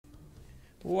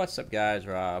What's up, guys?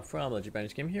 Rob from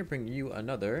Ledgetraps Game here, bringing you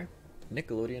another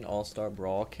Nickelodeon All-Star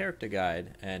Brawl character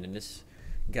guide. And in this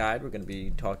guide, we're going to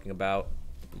be talking about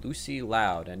Lucy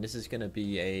Loud, and this is going to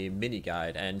be a mini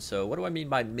guide. And so, what do I mean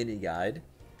by mini guide?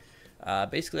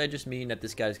 Basically, I just mean that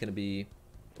this guide is going to be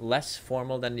less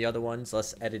formal than the other ones,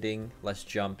 less editing, less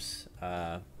jumps.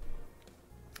 Kind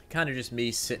of just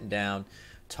me sitting down,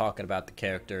 talking about the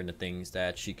character and the things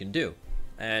that she can do.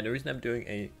 And the reason I'm doing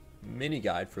a mini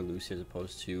guide for Lucy as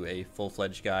opposed to a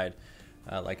full-fledged guide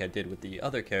like I did with the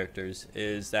other characters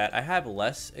is that I have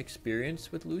less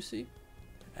experience with Lucy,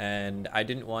 and I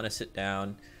didn't want to sit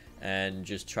down and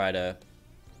just try to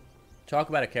talk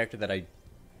about a character that I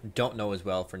don't know as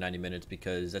well for 90 minutes,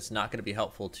 because that's not going to be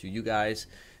helpful to you guys.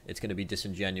 It's going to be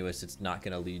disingenuous. It's not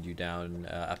going to lead you down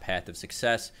a path of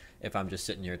success if I'm just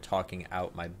sitting here talking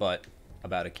out my butt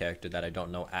about a character that I don't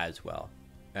know as well.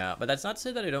 But that's not to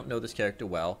say that I don't know this character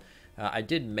well. I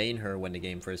did main her when the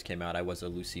game first came out. I was a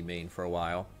Lucy main for a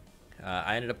while.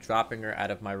 I ended up dropping her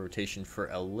out of my rotation for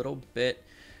a little bit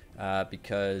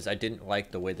because I didn't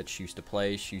like the way that she used to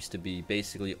play. She used to be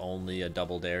basically only a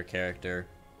double dare character.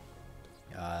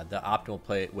 The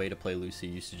optimal way to play Lucy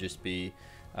used to just be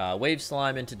wave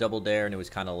slime into double dare, and it was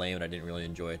kind of lame and I didn't really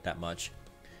enjoy it that much.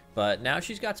 But now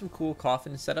she's got some cool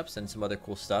coffin setups and some other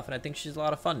cool stuff, and I think she's a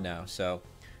lot of fun now. So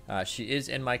she is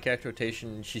in my character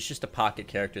rotation. She's just a pocket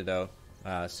character though,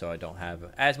 so I don't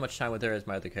have as much time with her as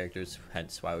my other characters,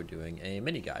 hence why we're doing a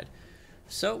mini guide.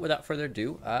 So without further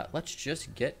ado, let's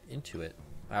just get into it.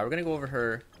 We're going to go over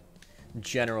her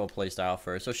general playstyle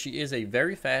first. So she is a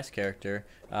very fast character,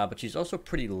 but she's also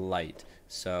pretty light.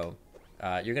 So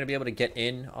you're going to be able to get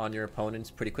in on your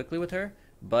opponents pretty quickly with her,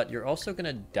 but you're also going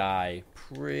to die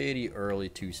pretty early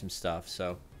to some stuff.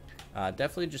 So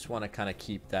definitely just want to kind of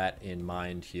keep that in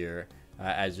mind here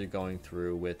as you're going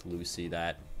through with Lucy,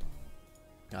 that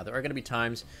there are going to be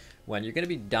times when you're going to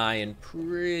be dying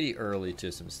pretty early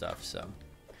to some stuff. So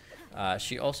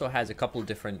she also has a couple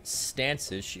different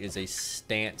stances. She is a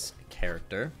stance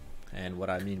character, and what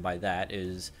I mean by that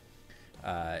is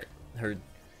her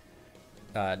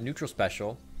neutral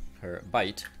special, her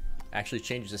bite, actually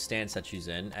changes the stance that she's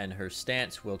in, and her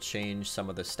stance will change some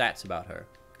of the stats about her.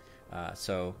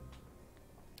 So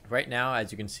right now,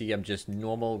 as you can see, I'm just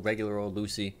normal, regular old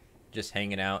Lucy, just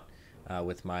hanging out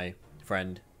with my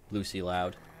friend Lucy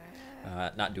Loud,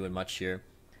 not doing much here.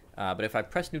 But if I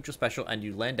press neutral special and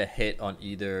you land a hit on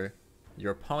either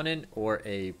your opponent or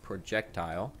a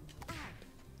projectile,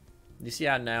 you see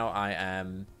how now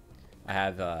I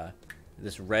have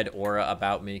this red aura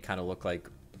about me, kind of look like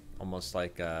almost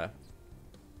like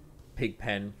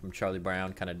Pigpen from Charlie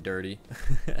Brown, kind of dirty.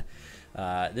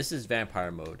 This is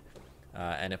vampire mode,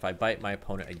 and if I bite my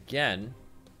opponent again,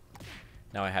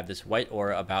 now I have this white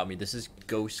aura about me. This is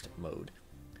ghost mode.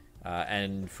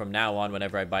 And from now on,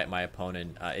 whenever I bite my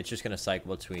opponent, it's just going to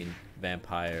cycle between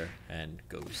vampire and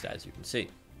ghost, as you can see.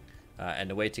 And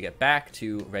the way to get back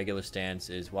to regular stance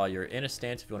is while you're in a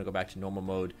stance, if you want to go back to normal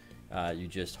mode, you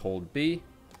just hold B.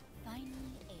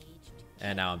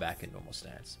 And now I'm back in normal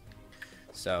stance.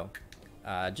 So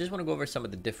just want to go over some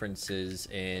of the differences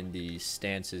in the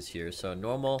stances here. So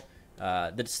normal,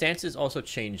 the stances also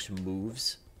change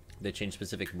moves. They change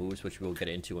specific moves, which we'll get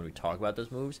into when we talk about those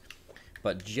moves.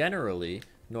 But generally,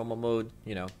 normal mode,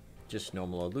 you know, just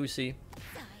normal old Lucy.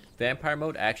 Vampire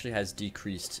mode actually has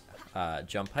decreased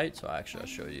jump height, so actually I'll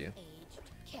show you.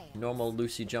 Normal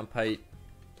Lucy jump height.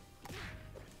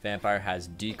 Vampire has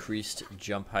decreased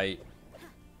jump height.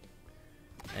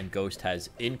 And Ghost has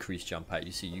increased jump height.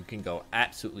 You see, you can go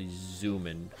absolutely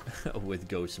zooming with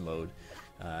Ghost mode.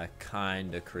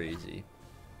 Kinda crazy.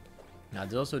 Now,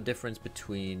 there's also a difference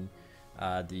between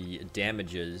the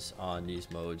damages on these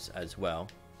modes as well.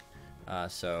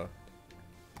 So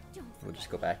we'll just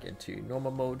go back into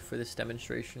normal mode for this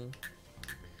demonstration.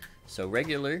 So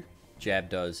regular jab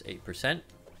does 8%.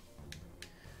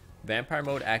 Vampire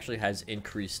mode actually has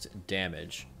increased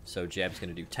damage, so jab's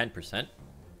going to do 10%.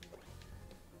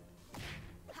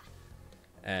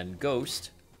 And Ghost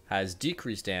has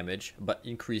decreased damage but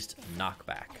increased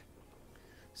knockback.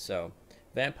 So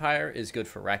Vampire is good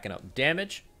for racking up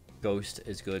damage. Ghost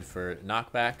is good for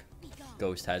knockback.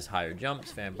 Ghost has higher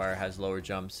jumps, Vampire has lower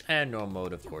jumps, and normal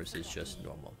mode, of course, is just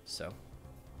normal. So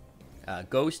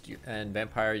Ghost and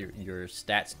Vampire, your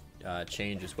stats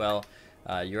change as well.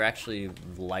 You're actually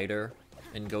lighter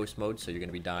in Ghost mode, so you're going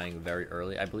to be dying very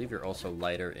early. I believe you're also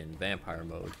lighter in Vampire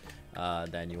mode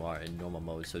than you are in normal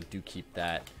mode, so do keep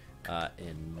that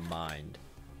in mind.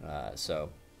 So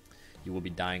you will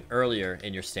be dying earlier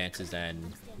in your stances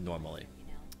than normally.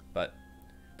 But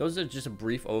those are just a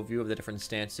brief overview of the different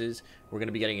stances. We're going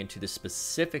to be getting into the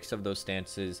specifics of those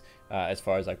stances as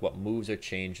far as like what moves are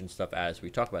changed and stuff as we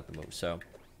talk about the moves. So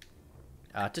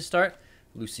to start,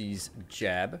 Lucy's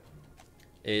jab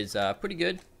is pretty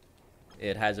good.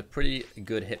 It has a pretty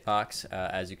good hitbox,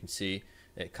 as you can see.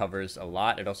 It covers a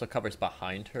lot. It also covers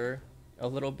behind her a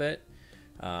little bit.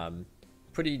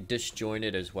 Pretty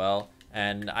disjointed as well.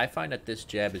 And I find that this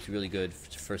jab is really good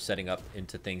for setting up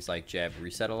into things like jab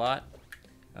reset a lot.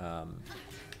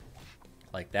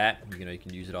 Like that. You know, you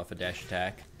can use it off a dash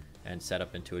attack and set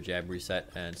up into a jab reset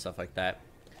and stuff like that.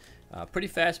 Pretty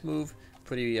fast move.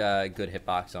 Pretty good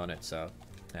hitbox on it. So,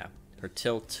 yeah. Her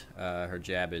tilt, her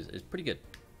jab is pretty good.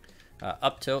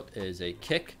 Up tilt is a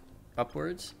kick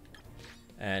upwards.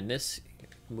 And this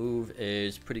move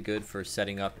is pretty good for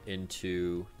setting up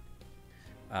into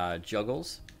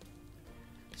juggles.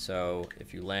 So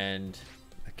if you land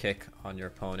a kick on your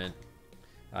opponent,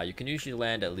 you can usually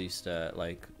land at least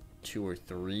like 2 or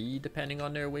 3 depending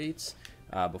on their weights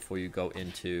before you go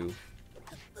into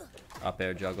up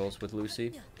air juggles with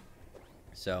Lucy.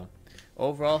 So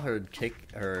overall, her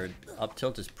up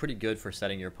tilt is pretty good for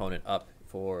setting your opponent up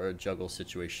for juggle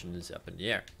situations up in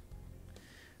the air.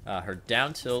 Her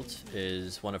down tilt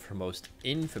is one of her most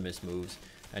infamous moves,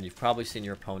 and you've probably seen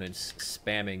your opponents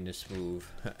spamming this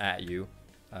move at you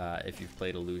if you've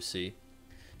played a Lucy.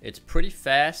 It's pretty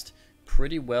fast,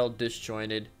 pretty well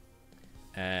disjointed,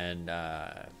 and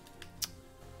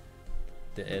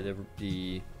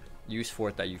the use for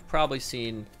it that you've probably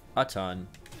seen a ton,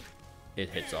 it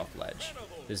hits off ledge.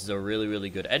 This is a really, really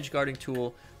good edge guarding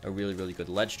tool, a really, really good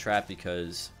ledge trap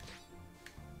because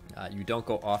you don't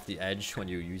go off the edge when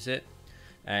you use it,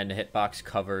 and the hitbox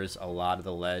covers a lot of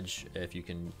the ledge. If you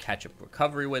can catch up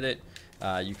recovery with it,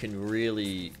 you can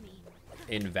really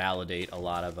invalidate a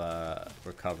lot of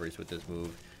recoveries with this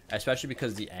move, especially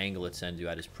because the angle it sends you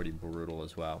at is pretty brutal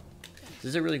as well. This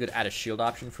is a really good out of shield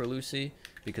option for Lucy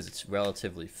because it's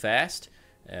relatively fast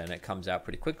and it comes out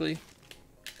pretty quickly.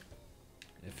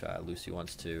 If Lucy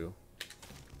wants to,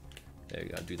 there you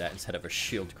go, do that instead of a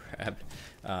shield grab.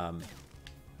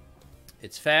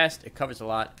 It's fast, it covers a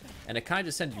lot, and it kind of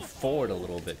just sends you forward a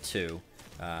little bit too.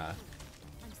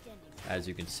 As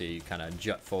you can see, kind of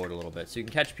jut forward a little bit. So you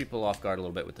can catch people off guard a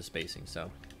little bit with the spacing. So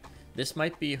this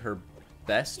might be her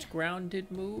best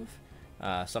grounded move.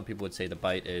 Some people would say the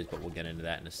bite is, but we'll get into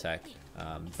that in a sec.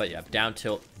 But yeah, down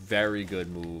tilt, very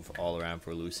good move all around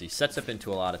for Lucy. Sets up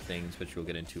into a lot of things, which we'll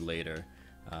get into later.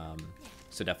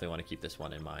 So definitely want to keep this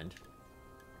one in mind.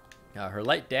 Her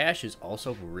light dash is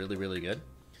also really, really good.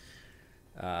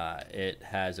 It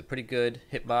has a pretty good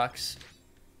hitbox.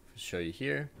 I'll show you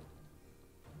here.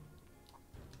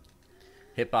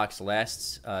 Hitbox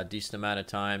lasts a decent amount of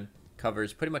time.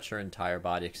 Covers pretty much her entire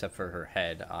body except for her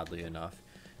head, oddly enough.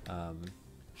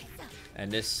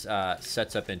 And this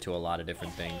sets up into a lot of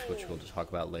different things, which we'll just talk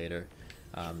about later.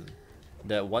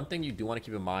 The one thing you do want to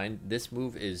keep in mind, this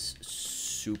move is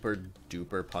super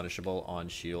duper punishable on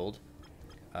shield.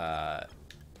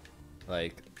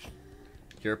 Like,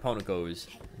 your opponent goes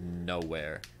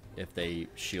nowhere if they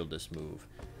shield this move.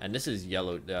 And this is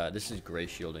yellow, this is gray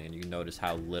shielding, and you can notice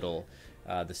how little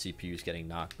the CPU is getting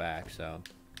knocked back. So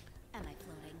am I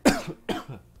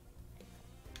floating?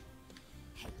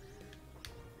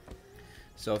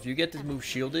 So if you get this move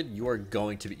shielded, you are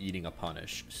going to be eating a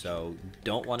punish. So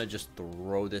don't want to just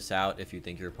throw this out if you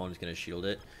think your opponent's going to shield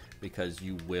it, because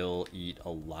you will eat a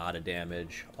lot of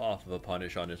damage off of a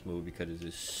punish on this move because it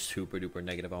is super duper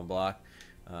negative on block.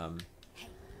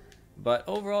 But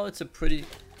overall, it's a pretty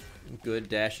good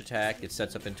dash attack. It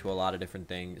sets up into a lot of different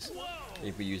things. It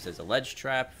can be used as a ledge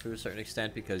trap to a certain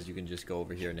extent because you can just go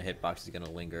over here and the hitbox is going to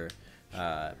linger,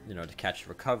 you know, to catch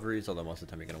recoveries, although most of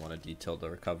the time you're going to want to detail the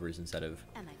recoveries instead of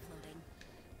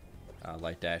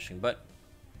light dashing. But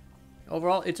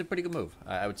overall, it's a pretty good move.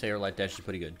 I would say her light dash is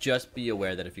pretty good. Just be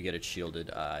aware that if you get it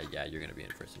shielded, yeah, you're going to be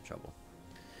in for some trouble.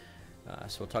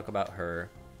 So we'll talk about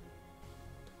her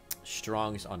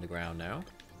strongs on the ground now.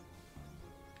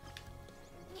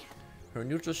 Her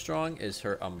neutral strong is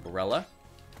her umbrella.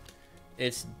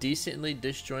 It's decently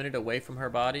disjointed away from her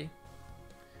body.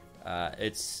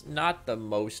 It's not the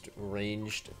most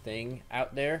ranged thing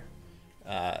out there.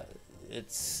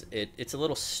 It's a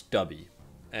little stubby,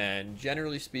 and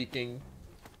generally speaking,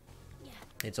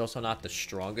 it's also not the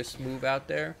strongest move out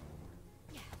there.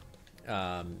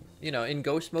 You know, in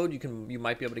ghost mode, you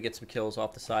might be able to get some kills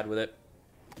off the side with it.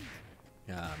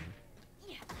 You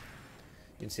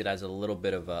can see it has a little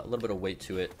bit of weight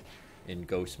to it in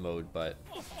ghost mode, but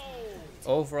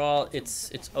overall,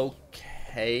 it's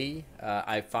okay.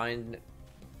 I find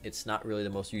it's not really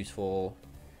the most useful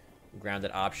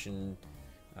grounded option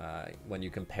when you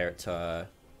compare it to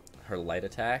her light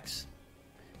attacks.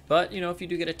 But, you know, if you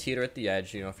do get a teeter at the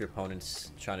edge, you know, if your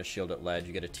opponent's trying to shield at ledge,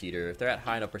 you get a teeter. If they're at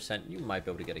high enough percent, you might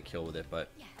be able to get a kill with it, but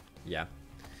yeah.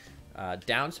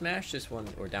 Down smash, this one,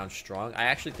 or down strong. I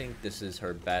actually think this is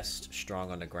her best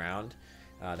strong on the ground.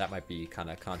 That might be kind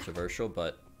of controversial,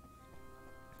 but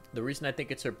the reason I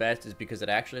think it's her best is because it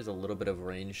actually has a little bit of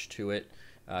range to it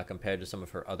compared to some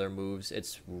of her other moves.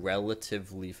 It's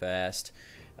relatively fast,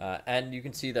 and you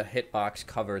can see the hitbox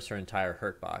covers her entire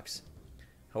hurt box.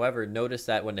 However, notice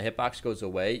that when the hitbox goes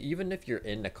away, even if you're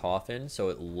in the coffin, so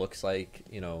it looks like,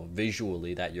 you know,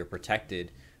 visually that you're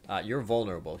protected, you're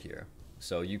vulnerable here.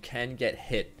 So you can get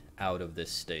hit out of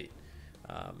this state.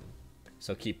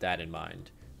 So keep that in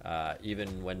mind.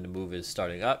 Even when the move is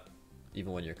starting up,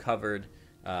 even when you're covered,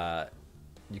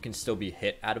 you can still be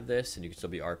hit out of this, and you can still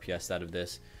be RPS'd out of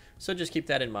this. So just keep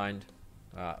that in mind.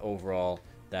 Overall,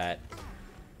 that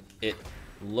it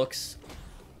looks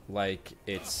like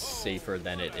it's safer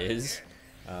than it is.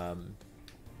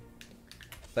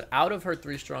 But out of her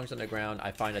 3 strongs on the ground,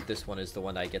 I find that this one is the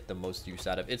one that I get the most use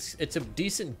out of. It's a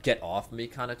decent get off me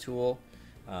kind of tool.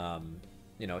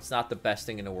 You know, it's not the best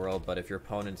thing in the world, but if your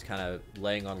opponent's kind of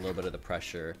laying on a little bit of the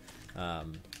pressure,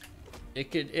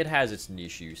 it has its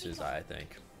niche uses, I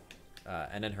think.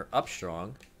 And then her up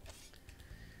strong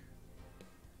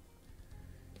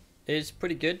is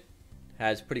pretty good.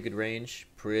 Has pretty good range,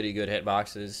 pretty good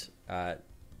hitboxes.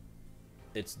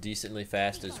 It's decently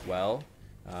fast as well.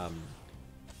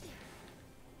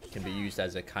 Can be used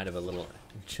as a kind of a little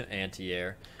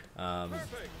anti-air. The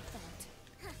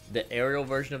aerial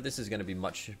version of this is going to be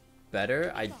much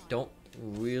better. I don't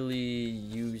really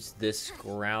use this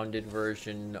grounded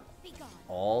version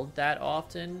all that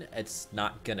often. It's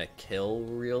not gonna kill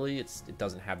really. It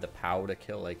doesn't have the power to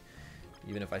kill. Like,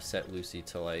 even if I set Lucy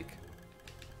to like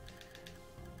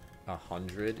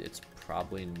 100, it's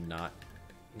probably not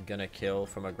gonna kill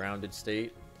from a grounded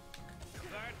state.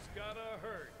 That's gotta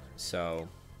hurt. So,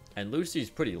 and Lucy's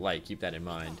pretty light, keep that in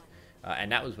mind.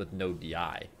 And that was with no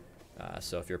DI.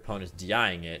 So if your opponent's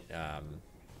DIing it,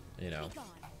 you know,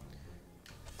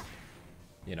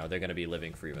 they're gonna be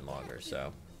living for even longer.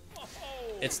 So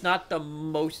it's not the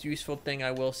most useful thing,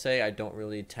 I will say. I don't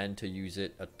really tend to use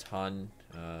it a ton.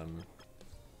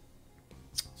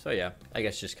 So yeah, I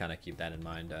guess just kind of keep that in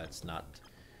mind. It's not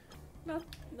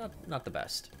the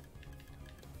best.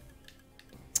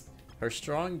 Her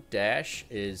strong dash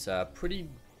is pretty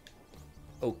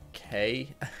okay.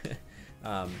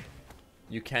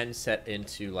 You can set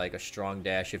into like a strong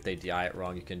dash if they DI it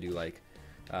wrong. You can do like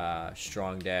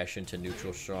strong dash into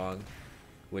neutral strong,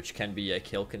 which can be a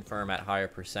kill confirm at higher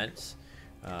percents.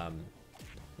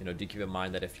 You know, do keep in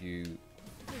mind that if you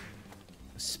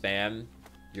spam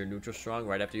your neutral strong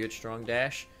right after you hit strong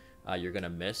dash, you're gonna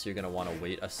miss. You're gonna want to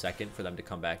wait a second for them to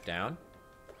come back down,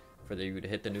 for you to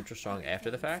hit the neutral strong after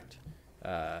the fact.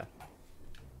 And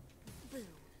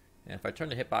if I turn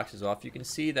the hitboxes off, you can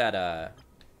see that I'll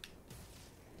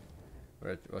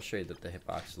show you what the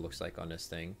hitbox looks like on this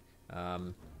thing.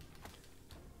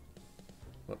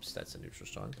 Whoops, that's a neutral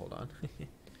strong. Hold on.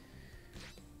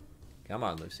 Come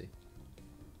on, Lucy.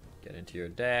 Get into your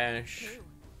dash.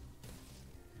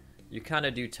 You kind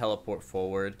of do teleport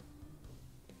forward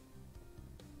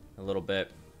a little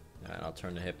bit. And I'll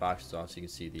turn the hitboxes off so you can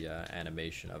see the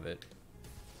animation of it.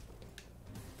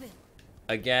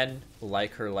 Again,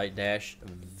 like her light dash,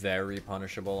 very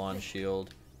punishable on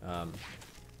shield.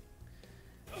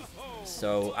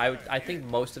 So I think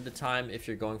most of the time, if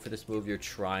you're going for this move, you're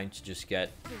trying to just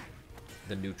get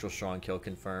the neutral strong kill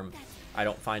confirm. I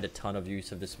don't find a ton of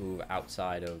use of this move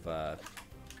outside of that,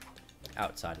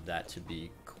 to be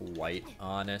quite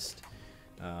honest.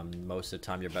 Most of the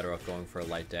time, you're better off going for a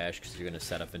light dash because you're going to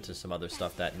set up into some other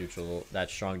stuff that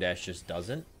strong dash just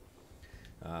doesn't.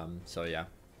 So yeah,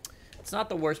 it's not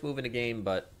the worst move in the game,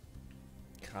 but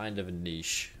kind of a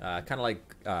niche. Kind of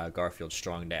like Garfield's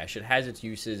strong dash. It has its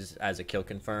uses as a kill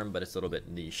confirm, but it's a little bit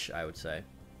niche, I would say.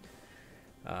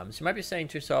 So you might be saying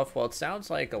to yourself, well, it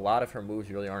sounds like a lot of her moves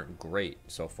really aren't great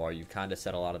so far. You kind of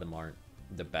said a lot of them aren't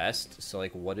the best. So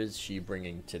like, what is she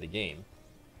bringing to the game?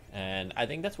 And I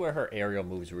think that's where her aerial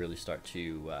moves really start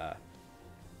to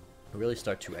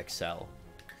excel.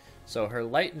 So her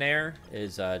light nair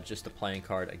is just a playing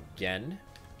card again.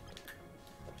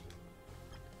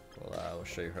 We'll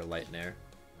show you her light nair.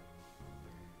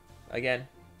 Again,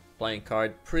 playing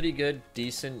card, pretty good,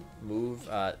 decent move.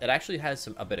 It actually has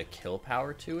a bit of kill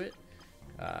power to it.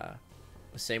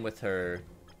 Same with her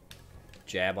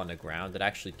jab on the ground. It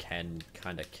actually can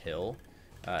kind of kill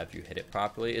if you hit it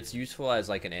properly. It's useful as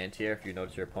like an anti-air. If you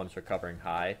notice your opponent's recovering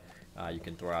high, you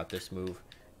can throw out this move.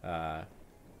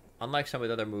 Unlike some of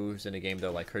the other moves in the game,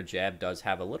 though, like her jab does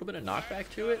have a little bit of knockback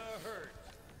to it,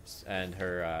 and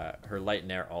her light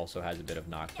and air also has a bit of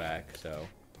knockback. So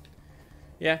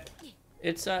yeah,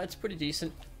 it's pretty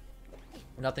decent.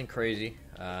 Nothing crazy,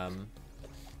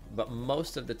 but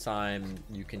most of the time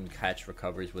you can catch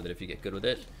recoveries with it if you get good with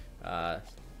it.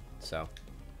 So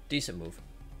decent move.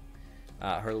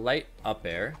 Her light up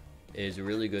air is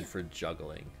really good for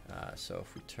juggling. So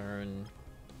if we turn,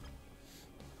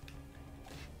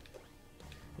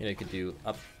 you know, you could do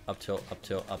up tilt, up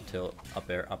tilt, up tilt, up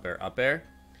air, up air, up air.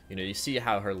 You know, you see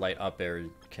how her light up air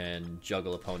can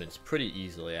juggle opponents pretty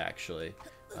easily, actually.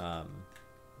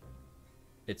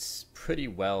 It's pretty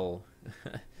well,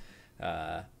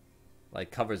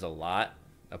 like, covers a lot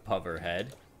above her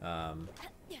head.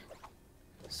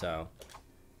 So,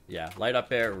 yeah, light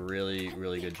up air, really,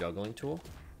 really good juggling tool.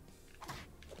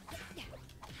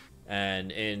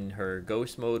 And in her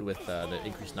ghost mode with the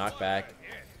increased knockback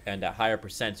and at higher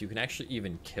percents, you can actually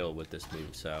even kill with this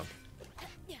move. So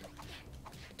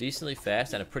decently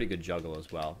fast and a pretty good juggle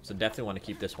as well. So definitely want to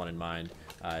keep this one in mind.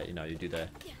 You know, you do the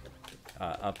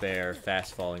up air,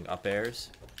 fast falling up airs.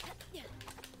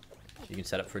 You can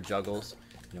set up for juggles.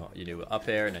 You know, you do up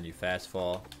air and then you fast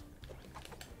fall.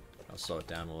 I'll slow it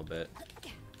down a little bit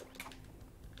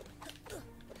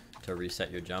to reset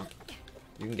your jump.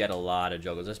 You can get a lot of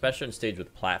juggles, especially on stage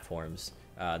with platforms.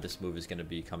 This move is going to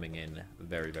be coming in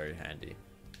very, very handy.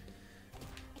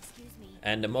 Excuse me.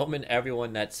 And the moment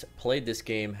everyone that's played this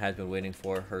game has been waiting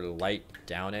for, her light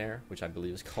down air, which I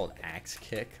believe is called axe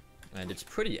kick. And it's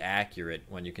pretty accurate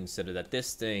when you consider that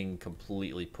this thing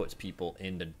completely puts people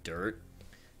in the dirt.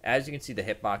 As you can see, the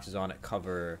hitboxes on it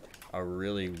cover a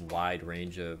really wide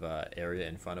range of area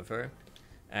in front of her.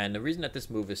 And the reason that this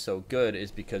move is so good is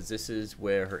because this is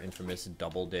where her infamous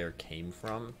double dare came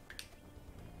from.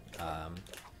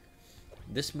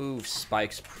 This move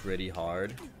spikes pretty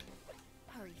hard.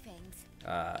 Hurry, Fangs.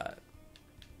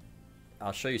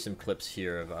 I'll show you some clips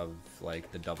here of like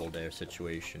the double dare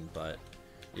situation, but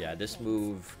yeah, this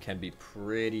move can be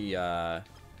pretty... Let's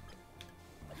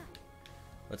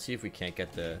see if we can't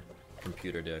get the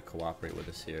computer to cooperate with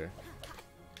us here.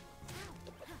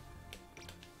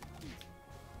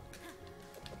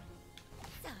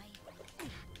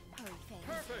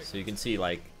 So you can see,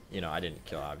 like, you know, I didn't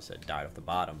kill, obviously I died off the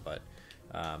bottom, but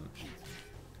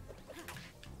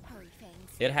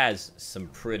it has some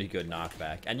pretty good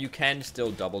knockback, and you can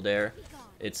still double dare.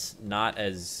 It's not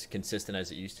as consistent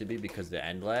as it used to be because of the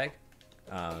end lag,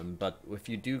 but if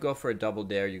you do go for a double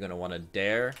dare, you're going to want to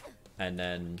dare, and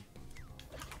then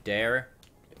dare,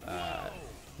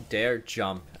 dare,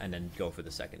 jump, and then go for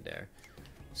the second dare.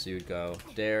 So you would go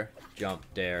dare, jump,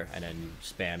 dare, and then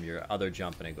spam your other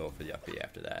jump and then go for the up B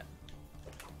after that.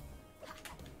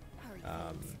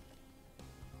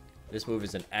 This move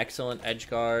is an excellent edge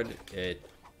guard. It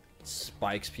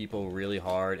spikes people really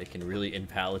hard. It can really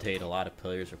invalidate a lot of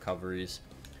players' recoveries.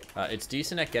 It's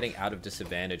decent at getting out of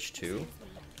disadvantage too.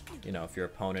 You know, if your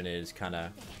opponent is kind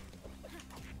of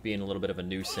being a little bit of a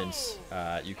nuisance,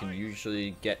 you can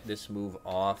usually get this move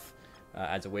off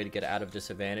as a way to get out of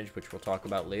disadvantage, which we'll talk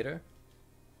about later.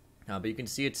 But you can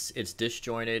see it's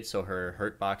disjointed, so her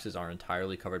hurt boxes are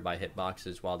entirely covered by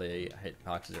hitboxes while the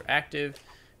hitboxes are active.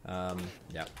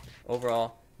 Yeah,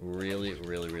 overall, really,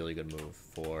 really, really good move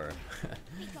for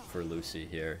for Lucy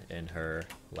here in her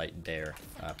light dare.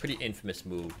 Pretty infamous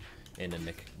move in the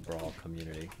Nick Brawl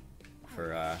community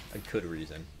for a good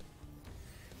reason.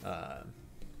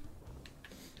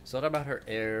 So what about her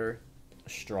air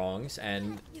strongs?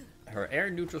 And her air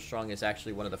neutral strong is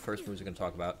actually one of the first moves we're going to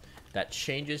talk about that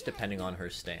changes depending on her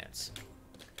stance.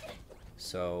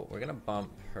 So we're going to bump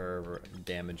her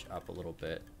damage up a little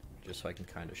bit just so I can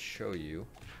kind of show you.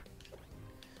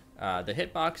 The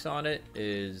hitbox on it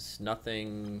is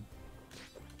nothing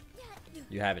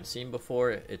you haven't seen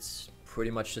before. It's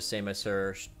pretty much the same as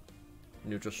her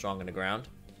neutral strong on the ground.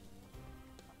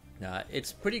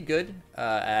 It's pretty good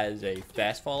as a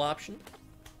fast fall option.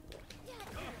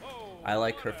 I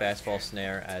like her fast fall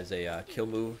snare as a kill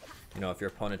move. You know, if your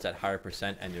opponent's at higher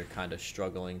percent and you're kind of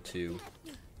struggling to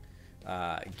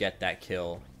get that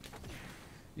kill,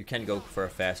 you can go for a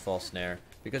fast fall snare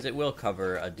because it will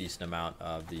cover a decent amount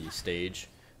of the stage.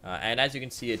 And as you can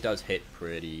see, it does hit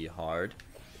pretty hard.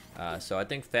 So I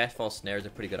think fast fall snare is a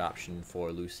pretty good option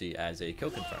for Lucy as a kill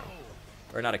confirm.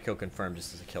 Or not a kill confirm,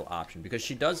 just as a kill option, because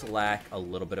she does lack a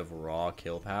little bit of raw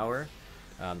kill power.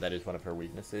 That is one of her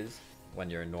weaknesses when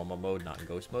you're in normal mode, not in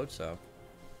ghost mode. So,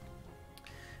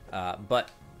 but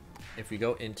if we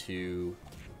go into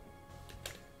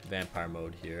vampire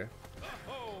mode here,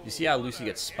 you see how Lucy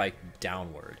gets spiked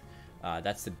downward.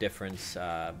 That's the difference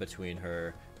between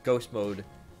her Ghost mode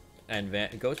and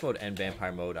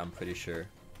Vampire mode, I'm pretty sure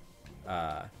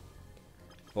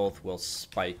both will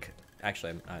spike.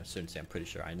 Actually, I shouldn't say I'm pretty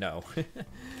sure. I know.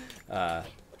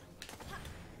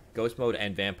 Ghost mode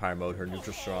and Vampire mode, her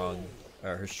neutral strong,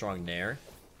 or her strong nair,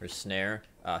 her snare,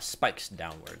 spikes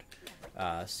downward.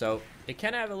 So it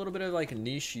can have a little bit of like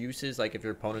niche uses, like if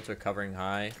your opponents are covering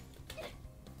high,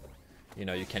 you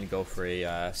know, you can go for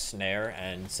a snare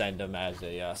and send them as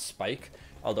a spike.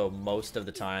 Although most of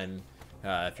the time,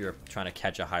 if you're trying to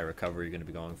catch a high recovery, you're going to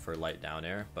be going for light down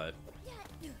air. But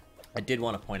I did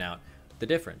want to point out the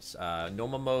difference.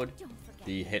 Normal mode,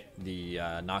 the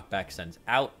knockback sends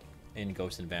out. In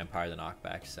Ghost and Vampire, the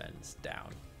knockback sends down.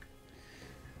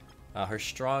 Her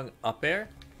strong up air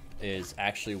is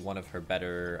actually one of her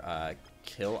better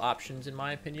kill options, in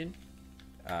my opinion.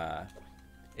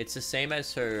 It's the same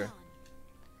as her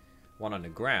one on the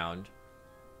ground,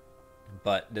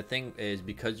 but the thing is,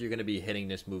 because you're going to be hitting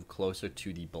this move closer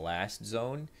to the blast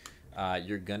zone,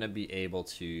 you're going to be able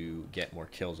to get more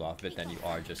kills off it than you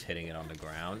are just hitting it on the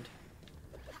ground.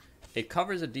 It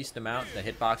covers a decent amount. The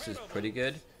hitbox is pretty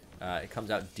good. It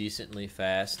comes out decently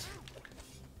fast,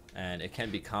 and it can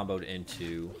be comboed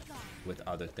into with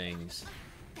other things.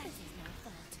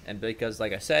 And because,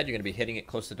 like I said, you're going to be hitting it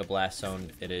close to the blast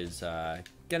zone, it is going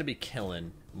to be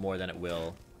killing more than it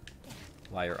will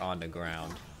while you're on the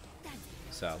ground.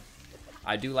 So,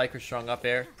 I do like her strong up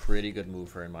air. Pretty good move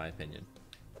for her, in my opinion.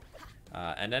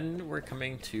 And then we're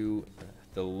coming to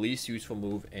the least useful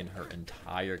move in her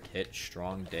entire kit,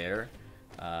 Strong Dare.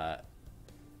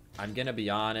 I'm gonna be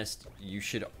honest, you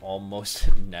should almost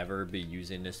never be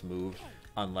using this move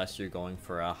unless you're going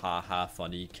for a haha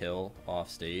funny kill off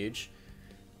stage.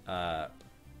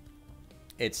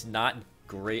 It's not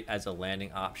great as a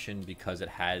landing option because it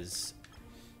has,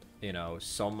 you know,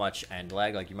 so much end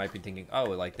lag. Like, you might be thinking, oh,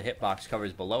 like the hitbox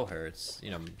covers below her, it's,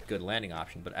 you know, good landing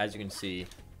option. But as you can see,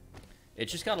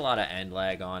 it's just got a lot of end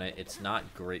lag on it. It's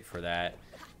not great for that.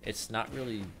 It's not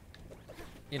really,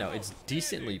 you know, it's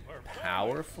decently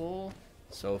powerful,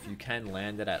 so if you can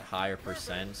land it at higher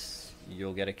percents,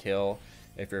 you'll get a kill.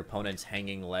 If your opponent's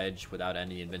hanging ledge without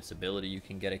any invincibility, you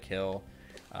can get a kill.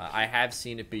 I have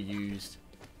seen it be used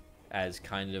as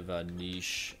kind of a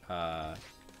niche,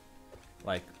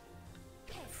 like,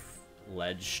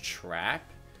 ledge trap,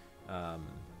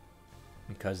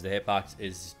 because the hitbox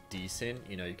is decent.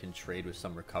 You know, you can trade with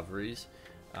some recoveries.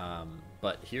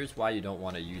 But here's why you don't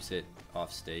want to use it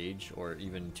off stage or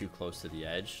even too close to the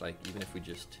edge. Like, even if we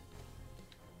just...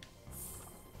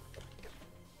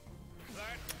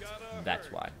 That's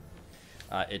why.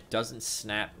 It doesn't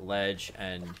snap ledge,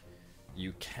 and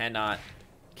you cannot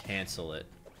cancel it.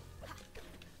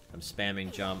 I'm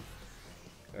spamming jump,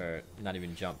 or not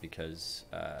even jump, because,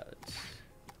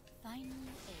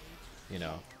 you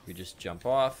know, we just jump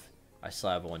off, I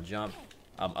slab one jump,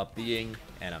 I'm up B'ing,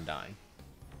 and I'm dying.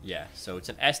 Yeah, so it's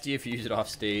an SD if you use it off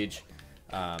stage.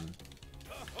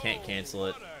 Can't cancel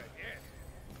it.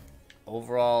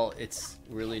 Overall, it's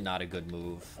really not a good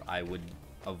move. I would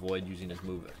avoid using this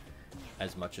move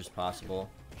as much as possible.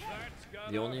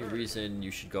 The only reason you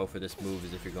should go for this move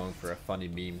is if you're going for a funny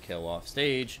meme kill off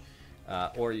stage,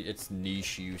 or its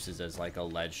niche uses as like a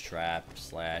ledge trap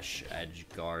slash edge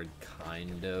guard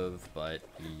kind of. But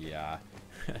yeah,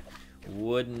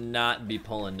 would not be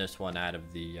pulling this one out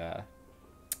of the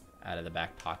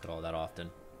back pocket all that often.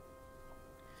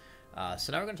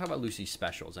 So now we're going to talk about Lucy's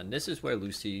specials, and this is where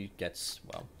Lucy gets,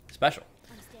 well, special.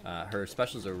 Her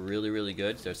specials are really, really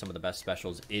good. They're some of the best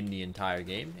specials in the entire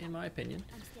game, in my opinion.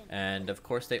 And of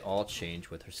course, they all change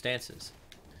with her stances.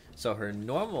 So her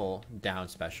normal down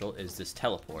special is this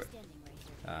teleport.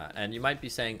 And you might be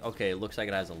saying, okay, it looks like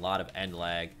it has a lot of end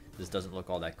lag. This doesn't look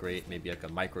all that great. Maybe like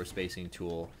a micro spacing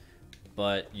tool.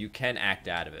 But you can act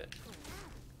out of it.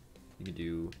 You can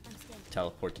do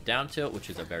teleport to down tilt, which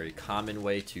is a very common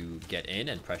way to get in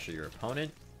and pressure your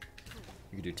opponent.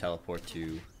 You can do teleport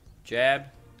to jab.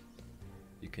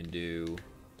 You can do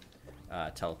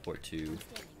teleport to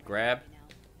grab.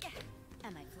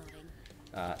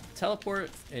 Teleport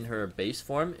in her base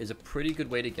form is a pretty good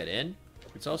way to get in.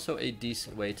 It's also a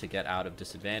decent way to get out of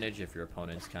disadvantage if your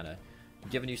opponent's kind of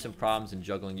giving you some problems and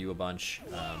juggling you a bunch.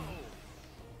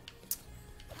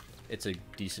 It's a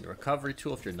decent recovery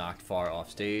tool if you're knocked far off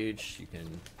stage. You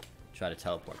can try to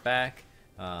teleport back.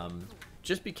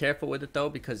 Just be careful with it though,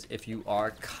 because if you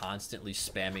are constantly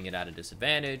spamming it at a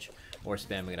disadvantage or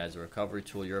spamming it as a recovery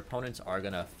tool, your opponents are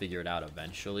going to figure it out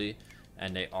eventually,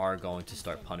 and they are going to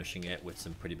start punishing it with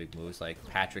some pretty big moves. Like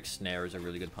Patrick's Snare is a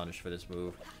really good punish for this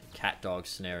move. Cat Dog's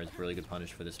Snare is a really good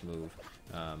punish for this move.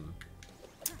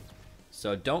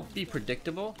 So don't be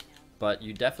predictable. but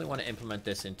you definitely want to implement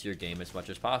this into your game as much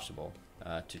as possible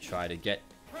to try to get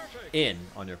in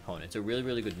on your opponent. It's a really,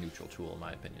 really good neutral tool in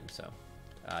my opinion. So,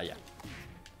 yeah.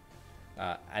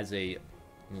 As a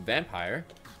vampire,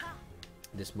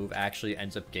 this move actually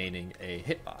ends up gaining a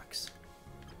hitbox.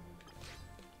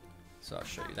 So I'll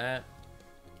show you that.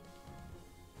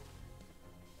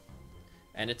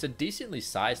 And it's a decently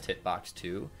sized hitbox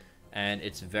too, and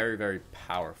it's very, very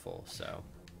powerful. So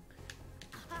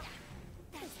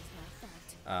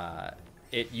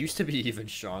it used to be even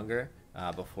stronger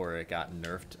before it got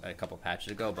nerfed a couple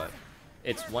patches ago, but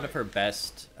it's one of her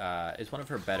best. It's one of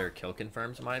her better kill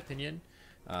confirms in my opinion.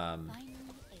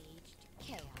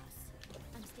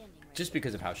 Just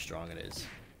because of how strong it is.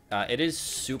 It is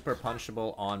super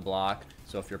punishable on block,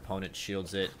 so if your opponent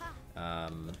shields it,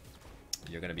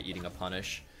 you're going to be eating a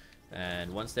punish.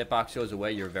 And once that box goes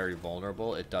away, you're very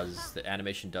vulnerable. The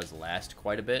animation does last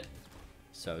quite a bit,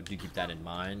 so do keep that in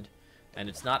mind. And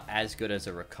it's not as good as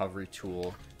a recovery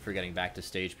tool for getting back to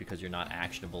stage because you're not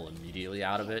actionable immediately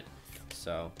out of it.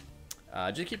 So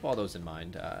just keep all those in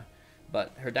mind.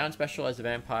 But her down special as a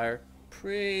vampire,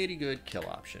 pretty good kill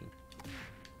option.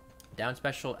 Down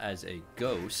special as a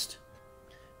ghost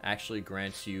actually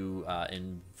grants you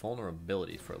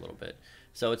invulnerability for a little bit.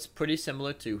 So it's pretty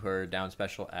similar to her down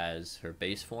special as her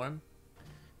base form.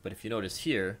 But if you notice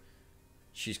here,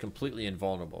 she's completely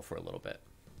invulnerable for a little bit.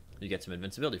 You get some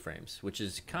invincibility frames, which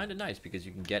is kind of nice because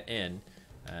you can get in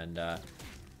and,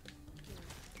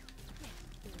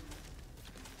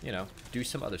 you know, do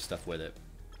some other stuff with it.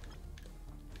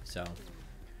 So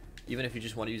even if you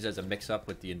just want to use it as a mix-up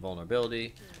with the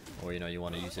invulnerability, or, you know, you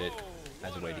want to use it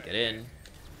as a way to get in,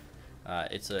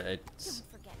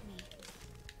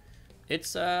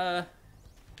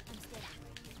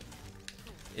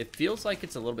 it feels like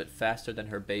it's a little bit faster than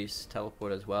her base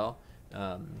teleport as well.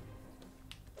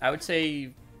 I would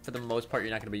say for the most part you're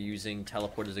not going to be using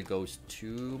teleport as a ghost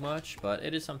too much, but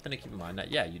it is something to keep in mind that,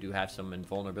 yeah, you do have some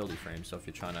invulnerability frames, so if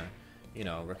you're trying to, you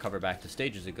know, recover back to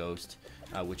stage as a ghost,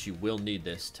 which you will need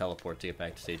this teleport to get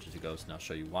back to stage as a ghost, and I'll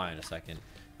show you why in a second,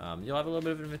 you'll have a little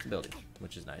bit of invincibility,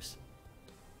 which is nice.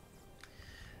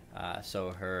 So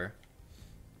her,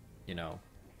 you know,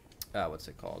 what's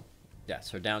it called? Yes,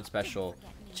 her down special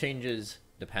changes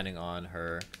depending on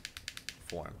her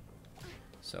form.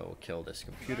 So we'll kill this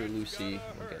computer Lucy.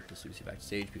 We'll get this Lucy back to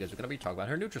stage because we're going to be talking about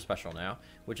her neutral special now,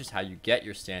 which is how you get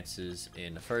your stances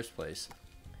in the first place.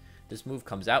 This move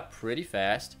comes out pretty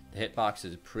fast. The hitbox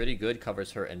is pretty good,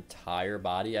 covers her entire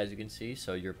body as you can see,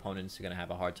 so your opponent's going to have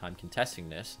a hard time contesting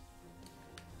this.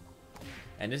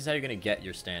 And this is how you're going to get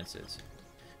your stances.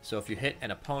 So if you hit an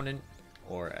opponent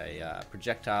or a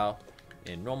projectile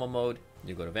in normal mode,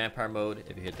 you go to vampire mode.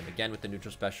 If you hit them again with the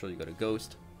neutral special, you go to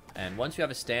ghost. And once you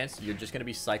have a stance, you're just going to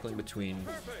be cycling between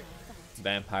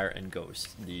vampire and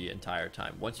ghost the entire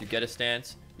time. Once you get a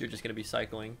stance, you're just going to be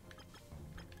cycling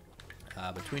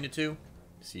between the two.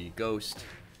 See ghost,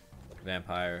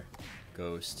 vampire,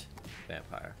 ghost,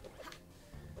 vampire.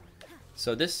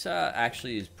 So this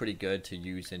actually is pretty good to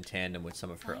use in tandem with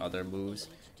some of her other moves.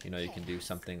 You know, you can do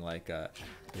something like a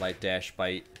light dash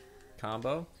bite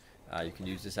combo. You can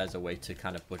use this as a way to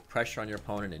kind of put pressure on your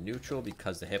opponent in neutral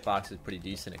because the hitbox is pretty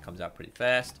decent. It comes out pretty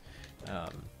fast.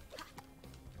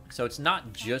 So it's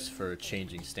not just for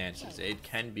changing stances. It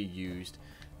can be used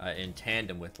in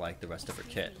tandem with like the rest of her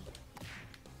kit,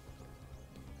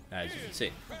 as you can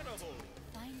see.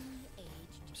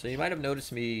 So you might have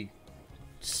noticed me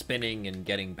spinning and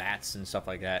getting bats and stuff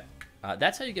like that.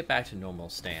 That's how you get back to normal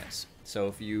stance. So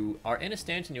if you are in a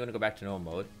stance and you want to go back to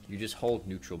normal mode, you just hold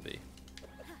neutral B.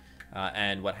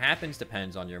 And what happens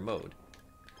depends on your mode.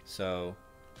 So,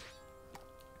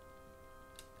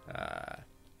 come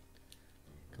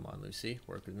on, Lucy,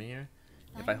 work with me here.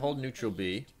 If I hold neutral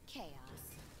B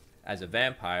as a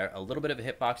vampire, a little bit of a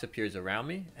hitbox appears around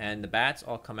me, and the bats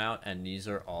all come out, and these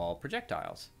are all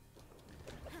projectiles.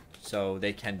 So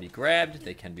they can be grabbed,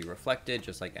 they can be reflected,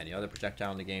 just like any other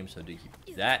projectile in the game, so do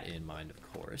keep that in mind,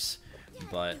 of course.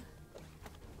 But,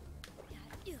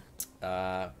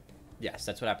 yes,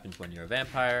 that's what happens when you're a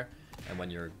vampire, and when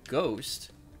you're a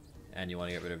ghost, and you want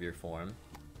to get rid of your form.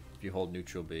 If you hold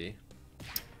neutral B,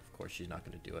 of course she's not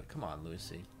going to do it. Come on,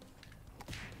 Lucy.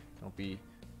 Don't be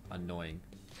annoying.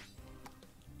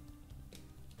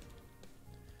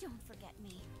 Don't forget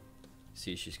me.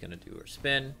 See, she's going to do her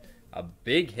spin. A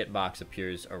big hitbox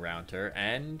appears around her,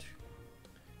 and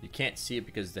you can't see it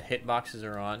because the hitboxes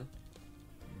are on,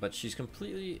 but she's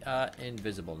completely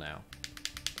invisible now.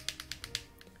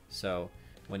 So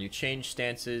when you change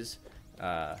stances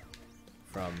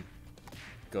from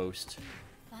ghost,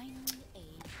 Finally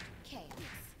aged chaos.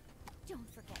 Don't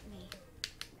forget me.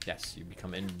 Yes, you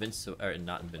become invincible, or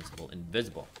not invincible,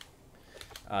 invisible.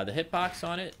 The hitbox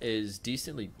on it is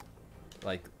decently,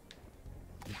 like,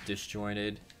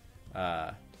 disjointed.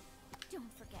 Don't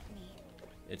forget me.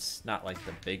 It's not like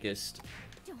the biggest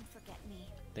Don't forget me.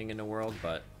 thing in the world,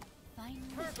 but Finally.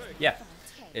 Perfect. yeah,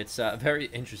 it's very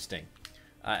interesting.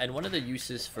 And one of the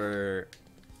uses for,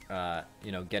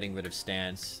 you know, getting rid of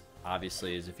stance,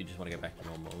 obviously, is if you just want to get back to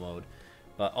normal mode.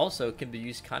 But also, it can be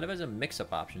used kind of as a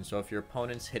mix-up option. So if your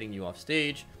opponent's hitting you off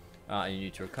stage and you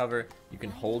need to recover, you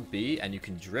can hold B and you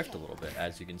can drift a little bit.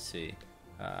 As you can see,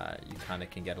 you kind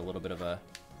of can get a little bit of a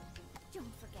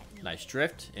Don't forget me. nice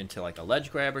drift into like a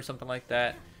ledge grab or something like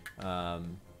that.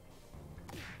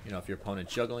 You know, if your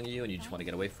opponent's juggling you and you just want to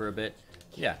get away for a bit,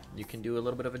 yeah, you can do a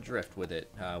little bit of a drift with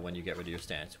it when you get rid of your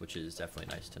stance, which is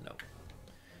definitely nice to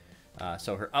note.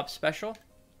 So her up special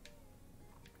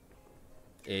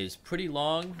is pretty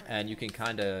long, and you can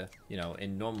kind of, you know,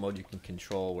 in normal mode you can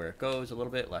control where it goes a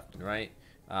little bit, left and right.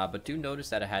 But do notice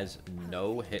that it has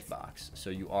no hitbox, so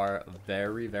you are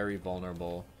very, very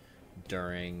vulnerable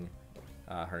during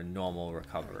her normal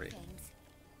recovery.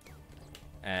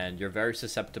 And you're very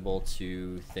susceptible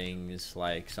to things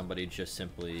like somebody just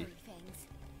simply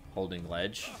holding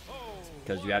ledge,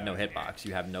 because you have no hitbox.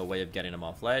 You have no way of getting them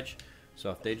off ledge.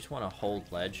 So if they just want to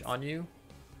hold ledge on you,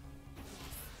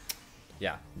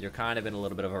 yeah, you're kind of in a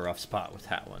little bit of a rough spot with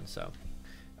that one. So,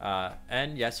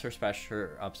 and yes,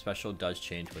 her up special does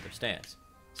change with her stance.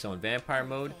 So in vampire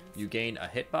mode, you gain a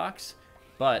hitbox,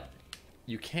 but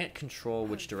you can't control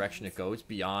which direction it goes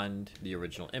beyond the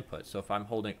original input. So if I'm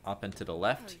holding up and to the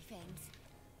left,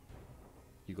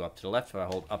 you go up to the left. If I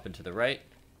hold up and to the right,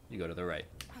 you go to the right.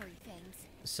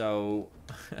 So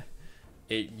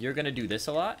you're gonna do this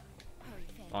a lot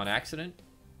on accident.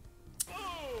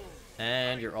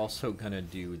 And you're also gonna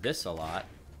do this a lot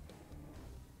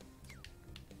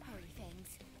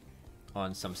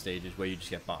on some stages where you just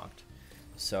get bonked.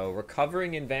 So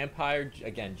recovering in Vampire,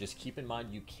 again, just keep in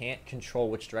mind you can't control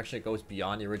which direction it goes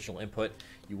beyond the original input.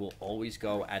 You will always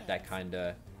go at that kind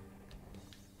of,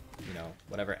 you know,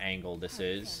 whatever angle this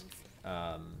is.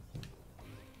 I'm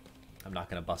not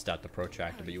gonna bust out the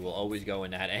protractor, but you will always go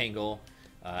in that angle,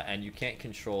 and you can't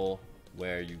control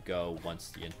where you go once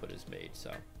the input is made.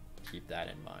 So keep that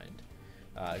in mind.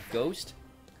 Ghost,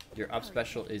 your up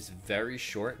special is very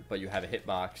short, but you have a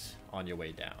hitbox on your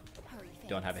way down. You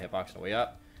don't have a hitbox on the way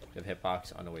up, you have a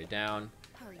hitbox on the way down.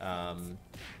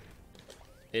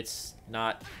 It's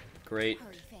not great.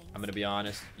 I'm gonna be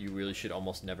honest, you really should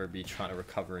almost never be trying to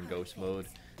recover in ghost mode.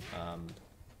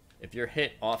 If you're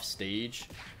hit off stage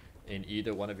in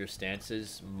either one of your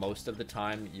stances, most of the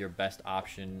time your best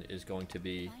option is going to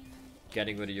be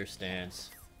getting rid of your stance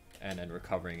and then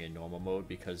recovering in normal mode,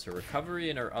 because her recovery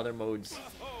in her other modes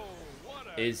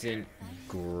isn't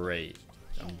great,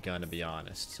 I'm gonna be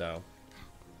honest. So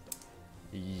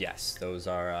yes, those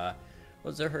are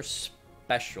her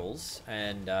specials.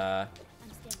 And we'll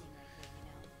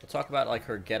talk about like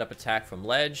her get up attack from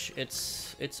ledge.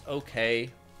 It's okay.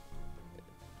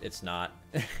 It's not.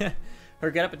 Her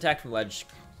get up attack from ledge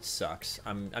sucks.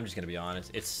 I'm just gonna be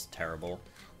honest, it's terrible.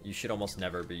 You should almost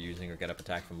never be using her get up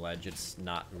attack from ledge. It's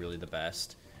not really the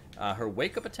best. Her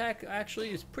wake up attack actually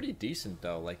is pretty decent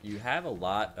though. Like, you have a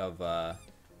lot of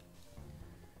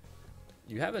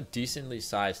you have a decently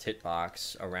sized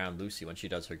hitbox around Lucy when she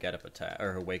does her get up attack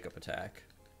or her wake up attack.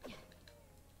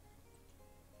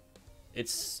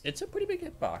 It's a pretty big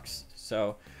hitbox.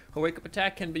 So her wake up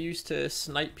attack can be used to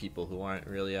snipe people who aren't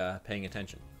really paying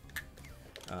attention.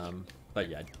 But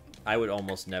yeah, I would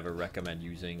almost never recommend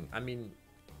using, I mean,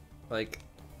 like,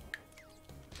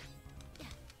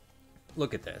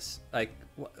 look at this. Like,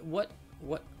 what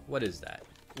is that?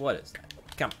 What is that?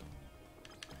 Come on.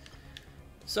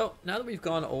 So now that we've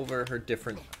gone over her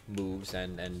different moves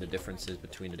and the differences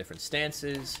between the different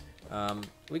stances,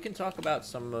 we can talk about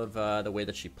some of the way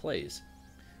that she plays.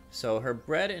 So her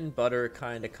bread and butter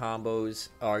kind of combos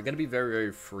are going to be very,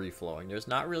 very free-flowing. There's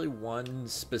not really one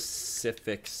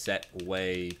specific set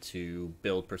way to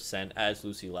build percent as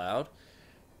Lucy Loud,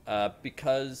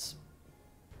 because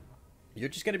you're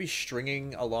just going to be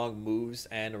stringing along moves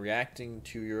and reacting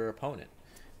to your opponent.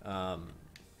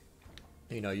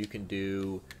 You know, you can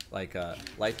do like a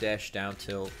light dash down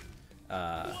tilt, you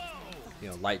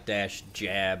know, light dash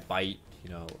jab bite, you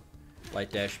know,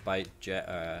 light dash bite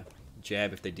jab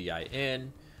if they DI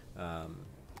in,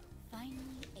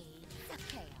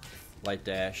 light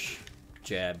dash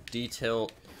jab D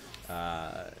tilt.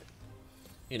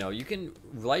 You know, you can,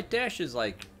 light dash is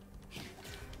like,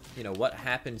 you know, what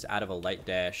happens out of a light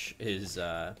dash is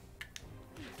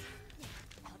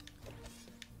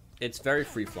it's very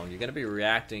free flowing. You're going to be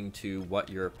reacting to what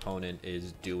your opponent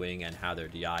is doing and how their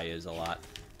DI is a lot.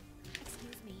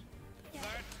 Excuse me. That's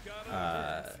gotta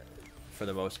hurt. For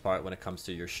the most part, when it comes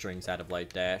to your strings out of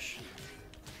light dash,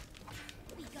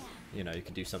 you know, you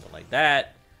can do something like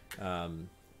that.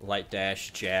 Light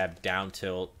dash, jab, down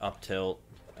tilt, up tilt,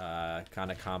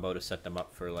 kind of combo to set them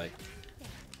up for, like,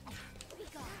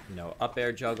 you know, up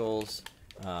air juggles,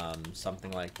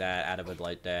 something like that out of a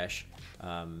light dash.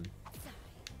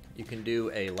 You can do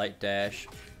a light dash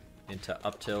into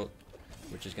up tilt,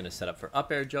 which is going to set up for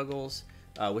up air juggles,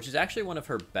 which is actually one of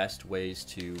her best ways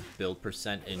to build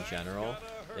percent in general,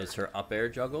 is her up air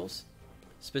juggles.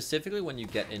 Specifically when you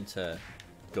get into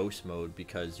ghost mode,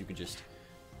 because you can just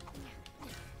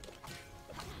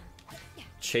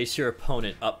chase your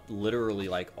opponent up literally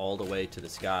like all the way to the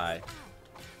sky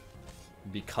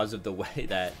because of the way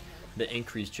that the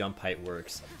increased jump height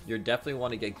works. You definitely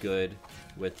want to get good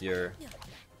with your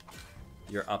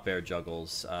up air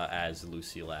juggles as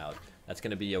Lucy Loud. That's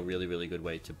going to be a really, really good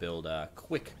way to build a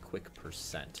quick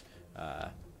percent.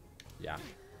 Yeah.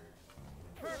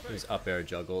 These up air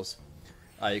juggles.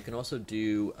 You can also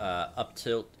do up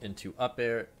tilt into up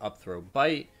air, up throw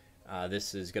bite.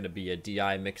 This is going to be a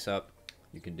DI mix up.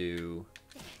 You can do...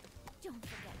 Don't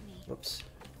forget me. Whoops.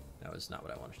 That was not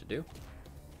what I wanted to do.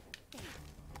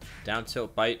 Down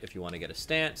tilt bite if you want to get a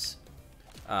stance.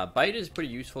 Bite is pretty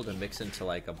useful to mix into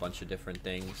like a bunch of different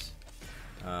things.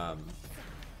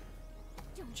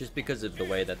 Just because of the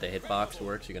way that the hitbox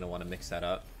works, you're going to want to mix that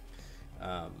up.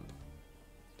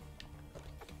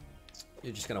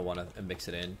 You're just going to want to mix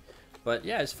it in. But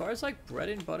yeah, as far as like bread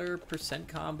and butter percent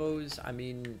combos, I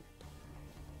mean,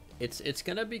 it's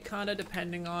going to be kind of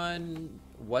depending on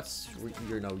what's,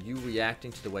 you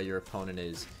reacting to the way your opponent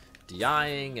is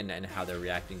DIing and how they're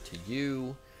reacting to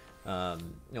you.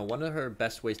 One of her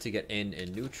best ways to get in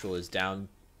neutral is down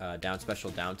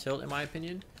special down tilt, in my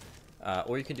opinion.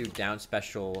 Or you can do down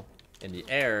special in the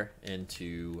air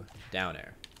into down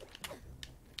air.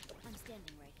 I'm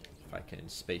standing right here. If I can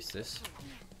space this.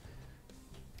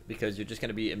 Because you're just going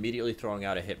to be immediately throwing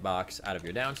out a hitbox out of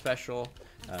your down special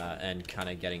and kind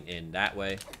of getting in that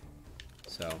way.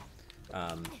 So,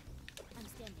 I'm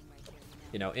standing right here.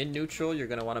 you know, in neutral, you're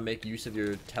going to want to make use of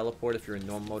your teleport if you're in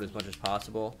normal mode as much as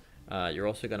possible. You're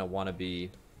also going to want to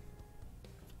be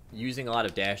using a lot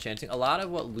of dash dancing. A lot of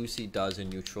what Lucy does in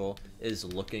neutral is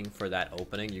looking for that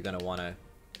opening. You're going to want to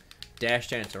dash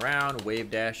dance around,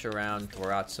 wave dash around,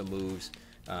 throw out some moves.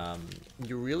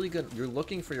 You're really good. You're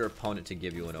looking for your opponent to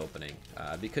give you an opening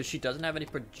because she doesn't have any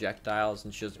projectiles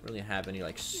and she doesn't really have any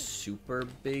like super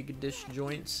big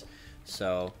disjoints.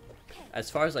 So as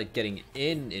far as like getting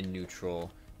in neutral,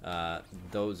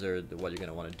 those are what you're going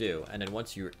to want to do. And then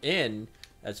once you're in,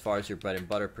 as far as your bread and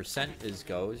butter percent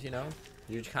goes, you know,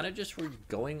 you're kind of just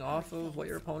going off of what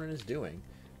your opponent is doing.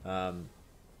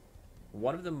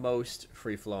 One of the most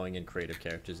free-flowing and creative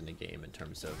characters in the game in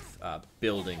terms of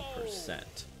building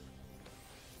percent.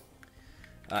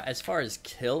 As far as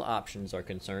kill options are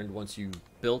concerned, once you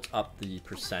built up the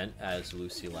percent as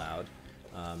Lucy Loud,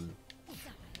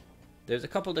 there's a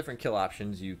couple different kill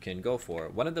options you can go for.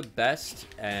 One of the best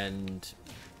and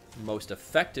most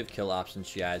effective kill options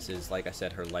she has is, like I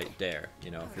said, her light dare.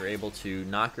 You know, if you're able to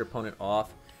knock your opponent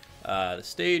off the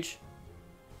stage,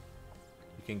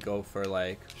 you can go for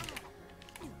like,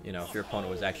 you know, if your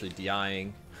opponent was actually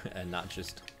DIing and not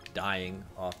just dying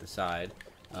off the side,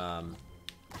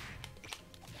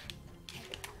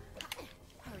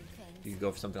 you can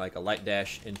go for something like a light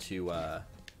dash into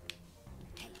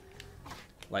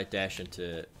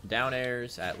down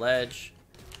airs at ledge.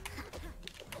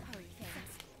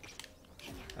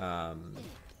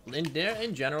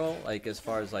 In general, like as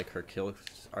far as like her kills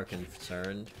are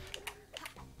concerned,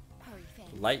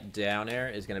 light down air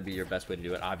is going to be your best way to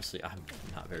do it. Obviously, I'm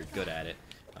not very good at it.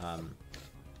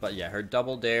 But yeah, her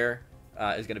double dare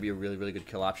is going to be a really, really good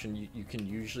kill option. You can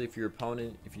usually, if you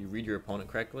read your opponent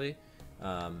correctly,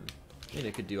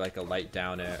 you could do like a light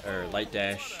down air or light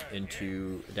dash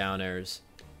into down airs.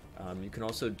 You can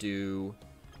also do,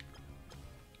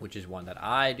 which is one that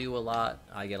I do a lot.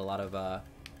 I get a lot of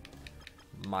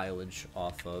mileage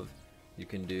off of. You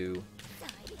can do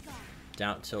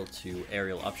down tilt to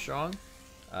aerial up strong.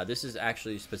 This is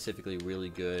actually specifically really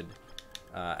good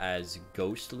as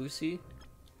Ghost Lucy.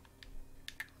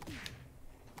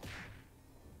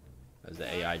 As the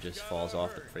AI just falls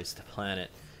off the face of the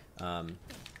planet.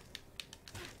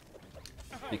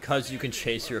 Because you can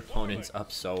chase your opponents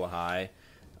up so high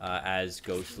as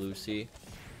Ghost Lucy,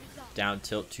 down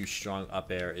tilt to strong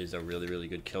up air is a really, really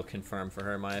good kill confirm for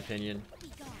her, in my opinion.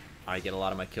 I get a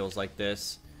lot of my kills like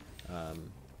this.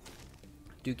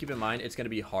 Do keep in mind it's going to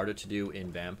be harder to do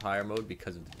in vampire mode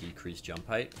because of the decreased jump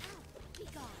height.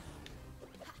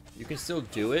 You can still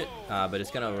do it, but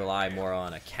it's going to rely more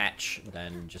on a catch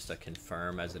than just a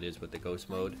confirm as it is with the ghost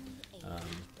mode.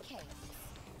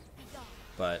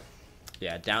 But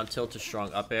yeah, down tilt to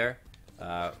strong up air.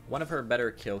 One of her better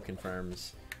kill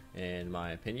confirms in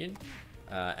my opinion.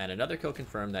 And another kill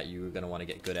confirm that you're going to want to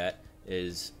get good at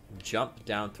is jump,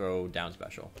 down throw, down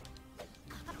special.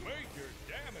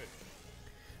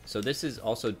 So this is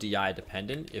also DI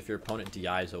dependent. If your opponent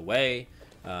DIs away,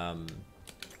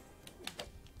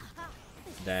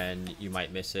 then you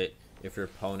might miss it. If your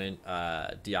opponent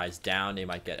DIs down, they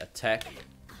might get a tech.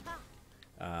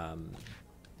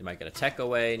 They might get a tech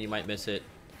away and you might miss it.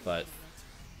 But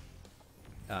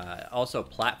also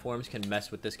platforms can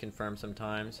mess with this confirm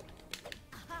sometimes.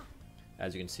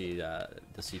 As you can see, the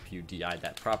CPU DI'd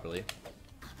that properly.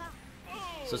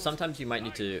 So sometimes you might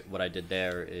need to, what I did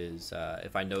there is,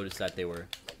 if I notice that they were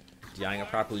DIing it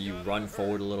properly, you run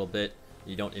forward a little bit.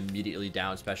 You don't immediately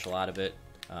down special out of it,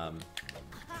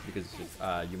 because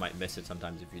you might miss it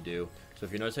sometimes if you do. So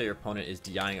if you notice that your opponent is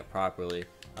DIing it properly,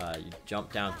 you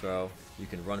jump down throw, you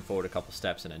can run forward a couple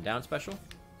steps and then down special.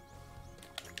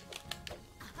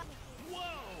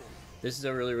 This is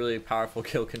a really, really powerful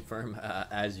kill confirm,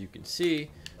 as you can see.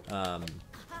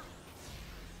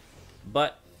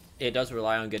 But it does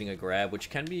rely on getting a grab,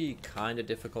 which can be kind of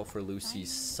difficult for Lucy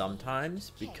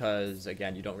sometimes because,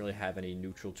 again, you don't really have any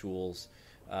neutral tools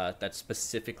that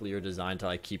specifically are designed to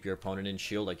like keep your opponent in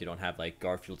shield. Like you don't have like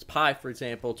Garfield's Pie, for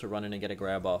example, to run in and get a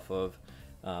grab off of.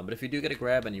 But if you do get a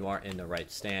grab and you aren't in the right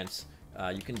stance,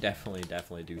 you can definitely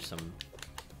do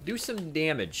some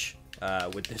damage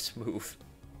with this move.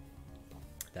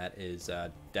 That is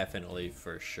definitely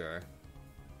for sure.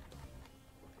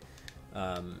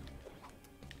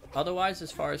 Otherwise,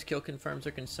 as far as kill confirms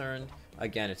are concerned,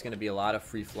 again, it's going to be a lot of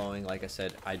free-flowing. Like I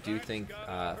said, I do think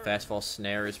Fast Fall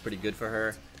Snare is pretty good for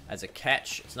her. As a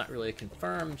catch, it's not really a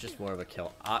confirm, just more of a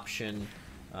kill option.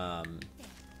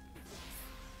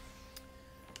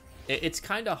 It's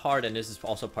kind of hard, and this is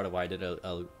also part of why I did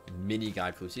a mini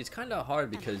guide for Lucy. It's kind of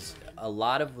hard because a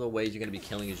lot of the ways you're going to be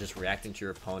killing is just reacting to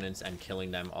your opponents and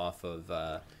killing them off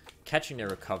of catching their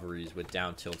recoveries with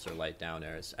down tilts or light down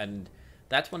airs. And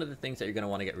that's one of the things that you're going to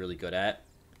want to get really good at.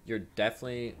 You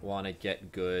definitely want to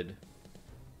get good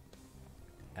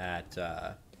at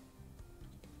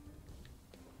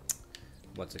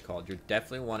what's it called? You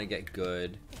definitely want to get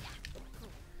good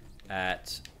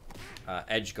at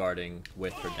edge guarding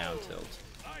with her down tilt.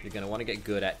 You're going to want to get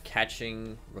good at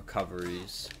catching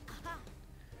recoveries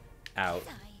out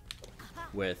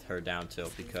with her down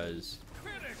tilt because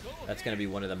that's going to be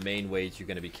one of the main ways you're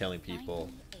going to be killing people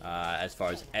as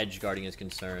far as edge guarding is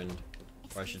concerned,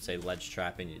 or I should say ledge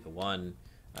trapping, either one.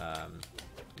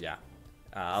 Yeah.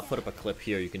 I'll put up a clip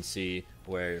here you can see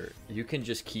where you can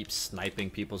just keep sniping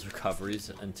people's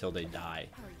recoveries until they die.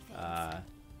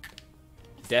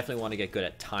 Definitely want to get good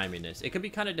at timing this. It can be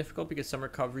kind of difficult because some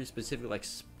recoveries, specifically like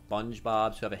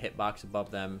SpongeBob's who have a hitbox above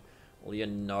them,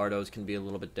 Leonardo's can be a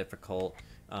little bit difficult.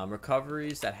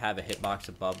 Recoveries that have a hitbox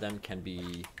above them can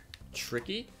be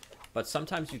tricky, but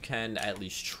sometimes you can at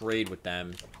least trade with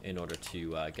them in order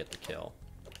to get the kill.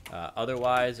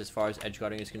 Otherwise, as far as edge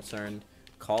guarding is concerned,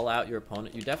 call out your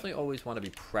opponent. You definitely always want to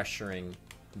be pressuring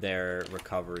their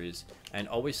recoveries and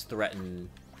always threaten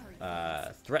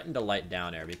to light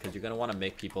down air because you're going to want to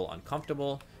make people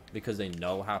uncomfortable because they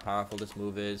know how powerful this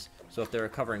move is. So if they're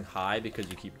recovering high because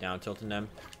you keep down tilting them,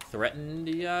 threaten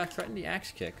the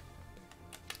axe kick.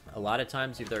 A lot of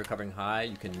times if they're recovering high,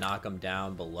 you can knock them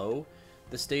down below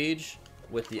the stage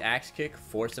with the axe kick,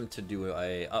 force them to do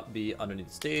a up B underneath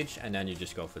the stage, and then you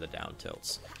just go for the down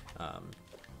tilts.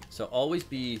 So always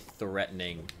be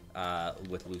threatening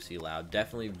with Lucy Loud.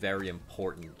 Definitely very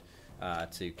important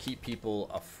to keep people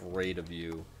afraid of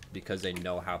you because they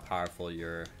know how powerful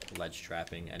your ledge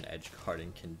trapping and edge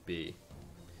guarding can be.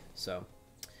 So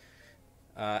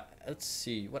let's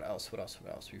see, what else?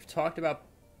 We've talked about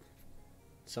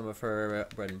some of her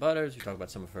bread and butters. We talked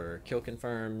about some of her kill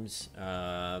confirms.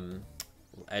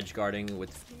 Edge guarding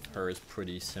with her is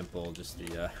pretty simple. Just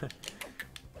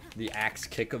the axe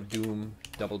kick of doom,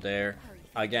 double dare.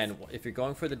 Again, if you're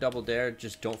going for the double dare,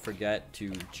 just don't forget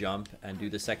to jump and do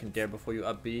the second dare before you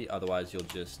up B. Otherwise, you'll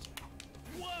just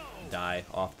die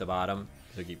off the bottom.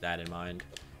 So keep that in mind.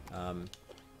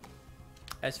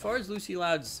 As far as Lucy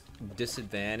Loud's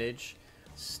disadvantage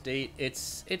state,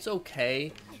 it's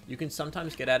okay. You can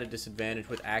sometimes get at a disadvantage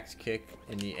with axe kick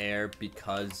in the air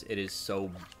because it is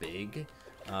so big,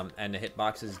 and the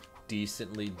hitbox is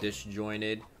decently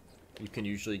disjointed. You can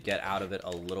usually get out of it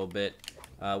a little bit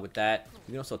with that.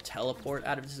 You can also teleport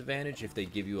out of disadvantage. If they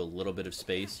give you a little bit of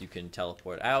space, you can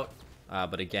teleport out.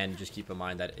 But again, just keep in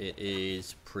mind that it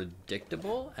is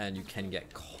predictable and you can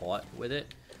get caught with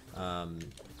it.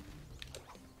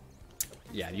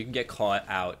 Yeah, you can get caught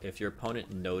out if your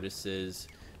opponent notices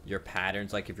your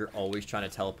patterns. Like if you're always trying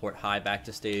to teleport high back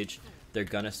to stage, they're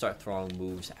gonna start throwing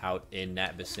moves out in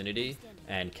that vicinity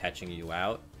and catching you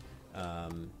out.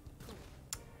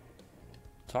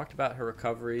 Talked about her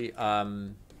recovery. I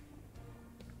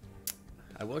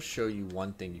will show you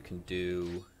one thing you can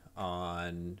do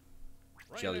on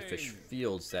Jellyfish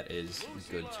Fields that is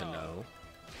good to know.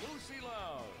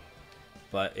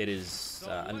 But it is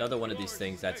another one of these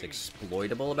things that's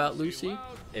exploitable about Lucy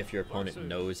if your opponent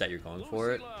knows that you're going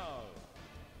for it.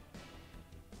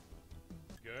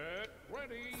 Get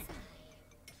ready.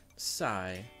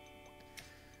 Sigh.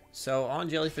 So on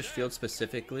Jellyfish Field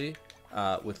specifically,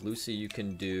 with Lucy you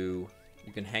can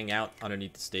hang out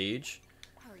underneath the stage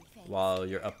while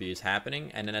your up B is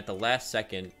happening, and then at the last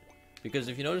second, because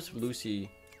if you notice Lucy,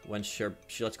 when she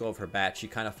lets go of her bat, she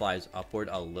kind of flies upward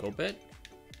a little bit.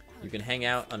 You can hang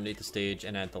out underneath the stage,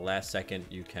 and at the last second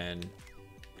you can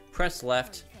press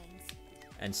left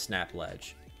and snap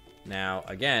ledge. Now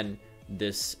again,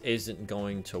 this isn't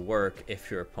going to work if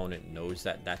your opponent knows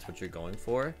that that's what you're going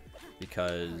for,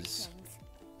 because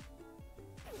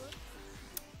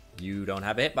you don't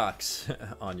have a hitbox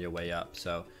on your way up.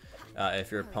 So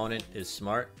if your opponent is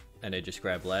smart and they just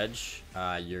grab ledge,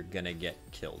 you're gonna get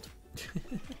killed.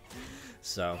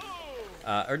 So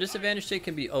our disadvantage state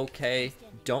can be okay.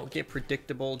 Don't get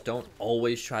predictable. Don't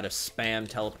always try to spam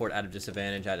teleport out of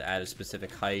disadvantage at a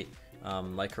specific height.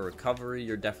 Like her recovery,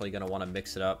 you're definitely gonna want to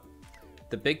mix it up.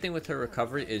 The big thing with her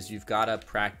recovery is you've got to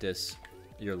practice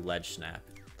your ledge snap.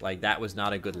 Like that was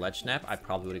not a good ledge snap. I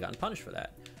probably would have gotten punished for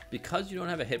that. Because you don't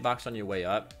have a hitbox on your way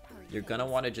up, you're gonna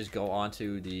want to just go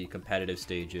onto the competitive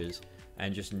stages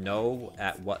and just know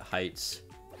at what heights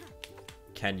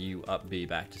can you up B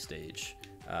back to stage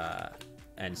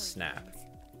and snap.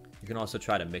 You can also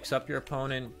try to mix up your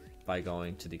opponent by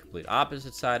going to the complete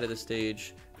opposite side of the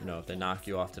stage. You know, if they knock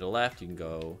you off to the left, you can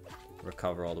go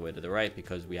recover all the way to the right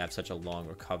because we have such a long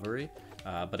recovery.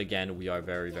 But again, we are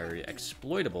very, very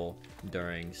exploitable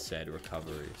during said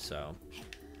recovery. So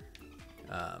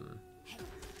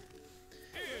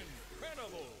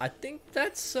I think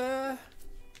that's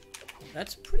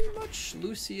pretty much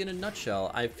Lucy in a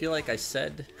nutshell. I feel like I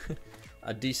said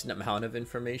a decent amount of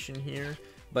information here,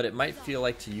 but it might feel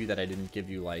like to you that I didn't give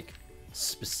you like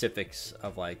specifics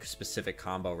of like specific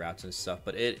combo routes and stuff,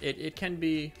 but it can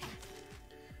be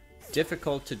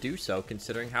difficult to do so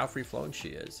considering how free-flowing she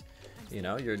is. You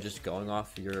know, you're just going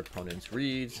off your opponent's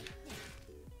reads.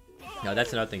 Now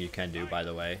that's another thing you can do, by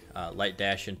the way. Light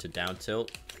dash into down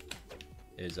tilt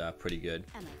is pretty good.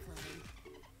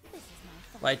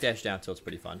 Light dash down tilt's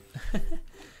pretty fun.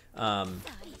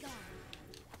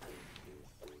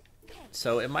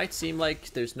 So it might seem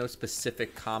like there's no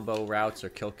specific combo routes or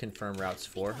kill confirm routes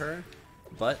for her,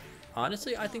 but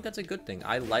honestly, I think that's a good thing.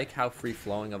 I like how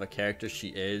free-flowing of a character she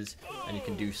is, and you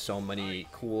can do so many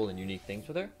cool and unique things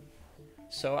with her.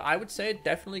 So I would say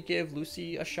definitely give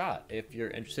Lucy a shot if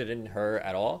you're interested in her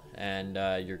at all, and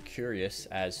you're curious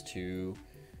as to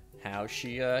how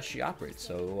she operates.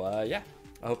 So yeah,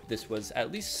 I hope this was at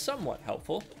least somewhat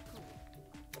helpful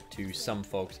to some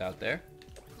folks out there.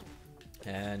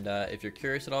 And if you're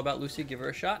curious at all about Lucy, give her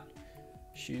a shot.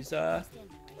 She's a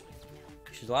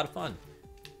lot of fun.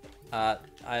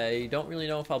 I don't really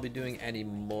know if I'll be doing any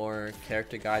more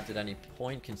character guides at any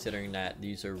point, considering that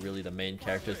these are really the main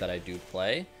characters that I do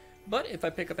play. But if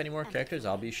I pick up any more characters,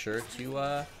 I'll be sure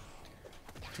to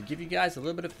give you guys a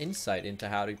little bit of insight into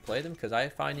how to play them, because I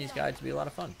find these guides to be a lot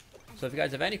of fun. So if you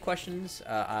guys have any questions,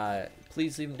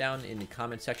 please leave them down in the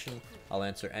comment section. I'll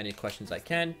answer any questions I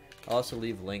can. I'll also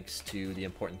leave links to the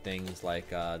important things like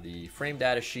the frame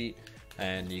data sheet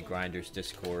and the Grinders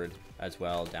Discord as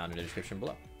well down in the description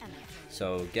below.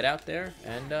 So get out there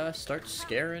and start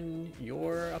scaring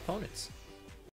your opponents.